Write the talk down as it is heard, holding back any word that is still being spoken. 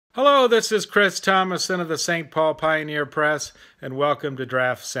Hello, this is Chris Tomasson of the St. Paul Pioneer Press, and welcome to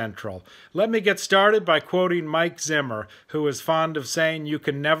Draft Central. Let me get started by quoting Mike Zimmer, who is fond of saying you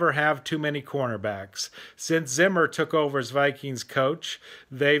can never have too many cornerbacks. Since Zimmer took over as Vikings coach,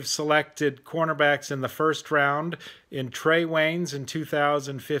 they've selected cornerbacks in the first round in Trey Waynes in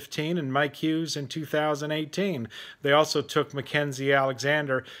 2015 and Mike Hughes in 2018. They also took Mackenzie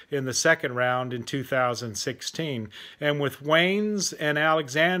Alexander in the second round in 2016. And with Waynes and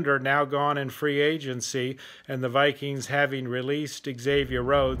Alexander now gone in free agency and the Vikings having released Xavier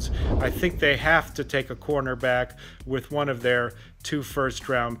Rhodes, I think they have to take a cornerback with one of their two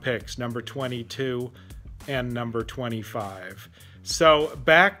first-round picks, number 22 and number 25. So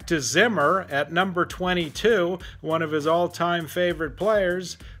back to Zimmer at number 22, one of his all-time favorite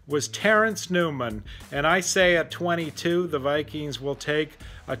players was Terrence Newman. And I say at 22, the Vikings will take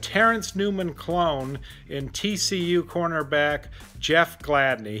a Terrence Newman clone in TCU cornerback Jeff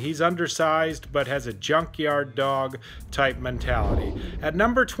Gladney. He's undersized but has a junkyard dog type mentality. At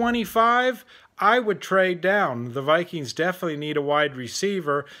number 25, I would trade down. The Vikings definitely need a wide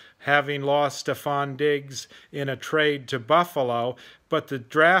receiver, having lost Stephon Diggs in a trade to Buffalo. But the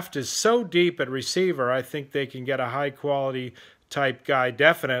draft is so deep at receiver, I think they can get a high-quality type guy,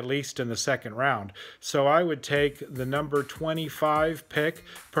 definitely at least in the second round. So I would take the number 25 pick,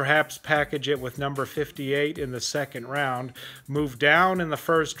 perhaps package it with number 58 in the second round, move down in the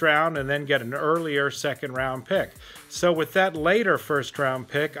first round, and then get an earlier second round pick. So with that later first round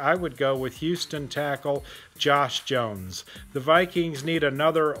pick, I would go with Houston tackle Josh Jones. The Vikings need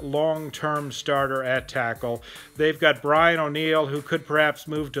another long-term starter at tackle. They've got Brian O'Neill, who could perhaps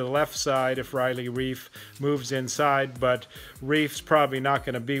move to the left side if Riley Reiff moves inside, but Reiff's probably not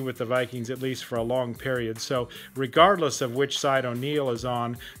going to be with the Vikings at least for a long period. So regardless of which side O'Neill is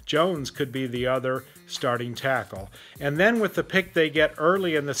on, Jones could be the other starting tackle. And then with the pick they get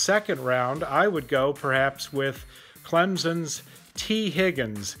early in the second round, I would go perhaps with Clemson's T.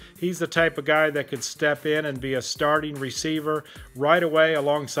 Higgins. He's the type of guy that could step in and be a starting receiver right away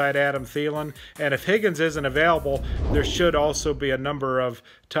alongside Adam Thielen. And if Higgins isn't available, there should also be a number of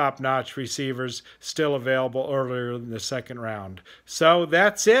top-notch receivers still available earlier in the second round. So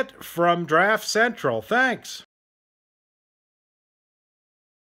that's it from Draft Central. Thanks.